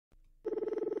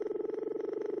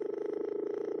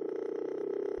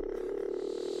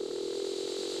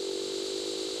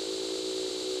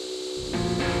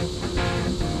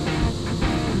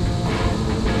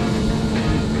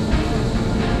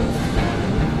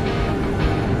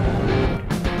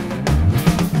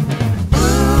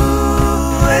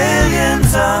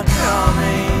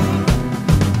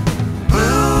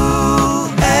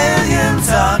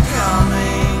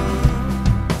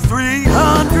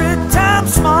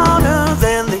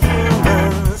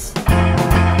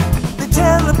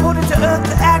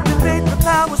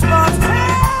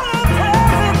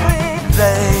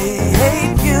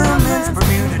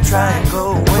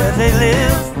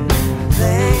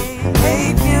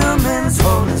humans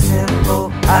holding simple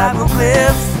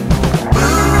hieroglyphs.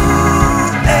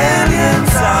 Blue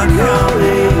aliens are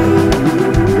coming.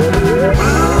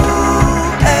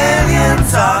 Blue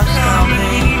aliens are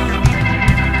coming.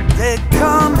 They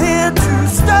come here to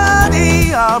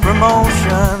study our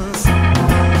emotions.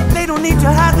 They don't need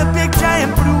to have the big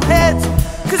giant blue heads,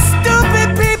 'cause stupid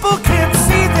people can't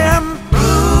see them.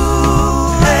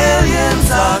 Blue aliens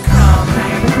are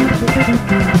coming.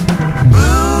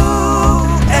 Blue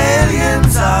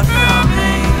aliens are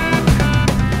coming.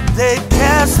 They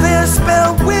cast their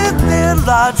spell with their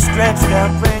large stretched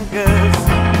out fingers.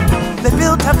 They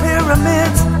built our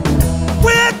pyramids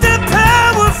with their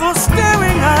powerful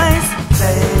staring eyes.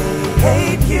 They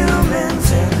hate humans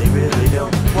and they really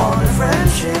don't want a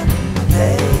friendship.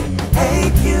 They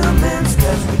hate humans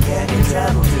 'cause we can't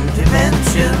travel through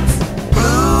dimensions.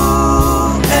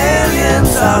 Blue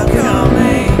aliens are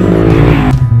coming.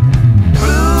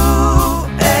 Blue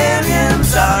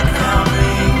aliens are coming.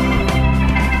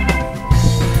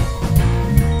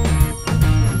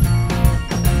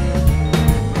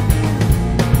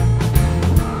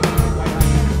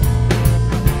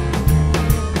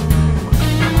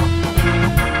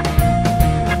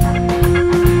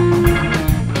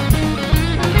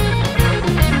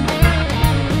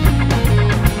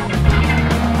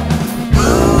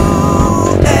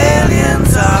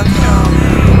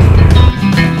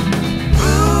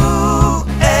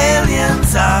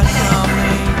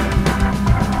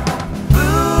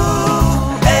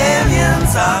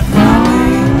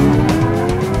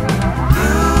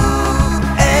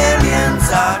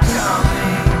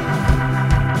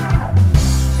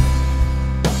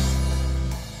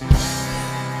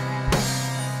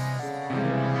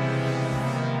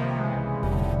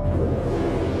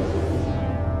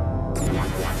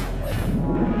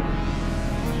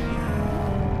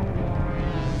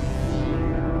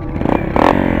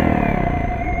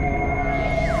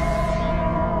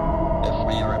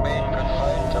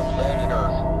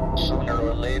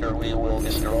 We will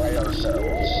destroy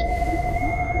ourselves.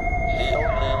 The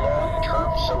only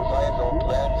long-term survival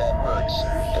plan that works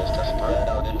is to spread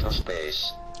out into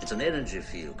space. It's an energy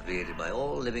field created by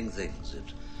all living things.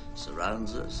 It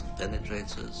surrounds us and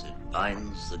penetrates us. It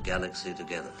binds the galaxy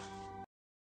together.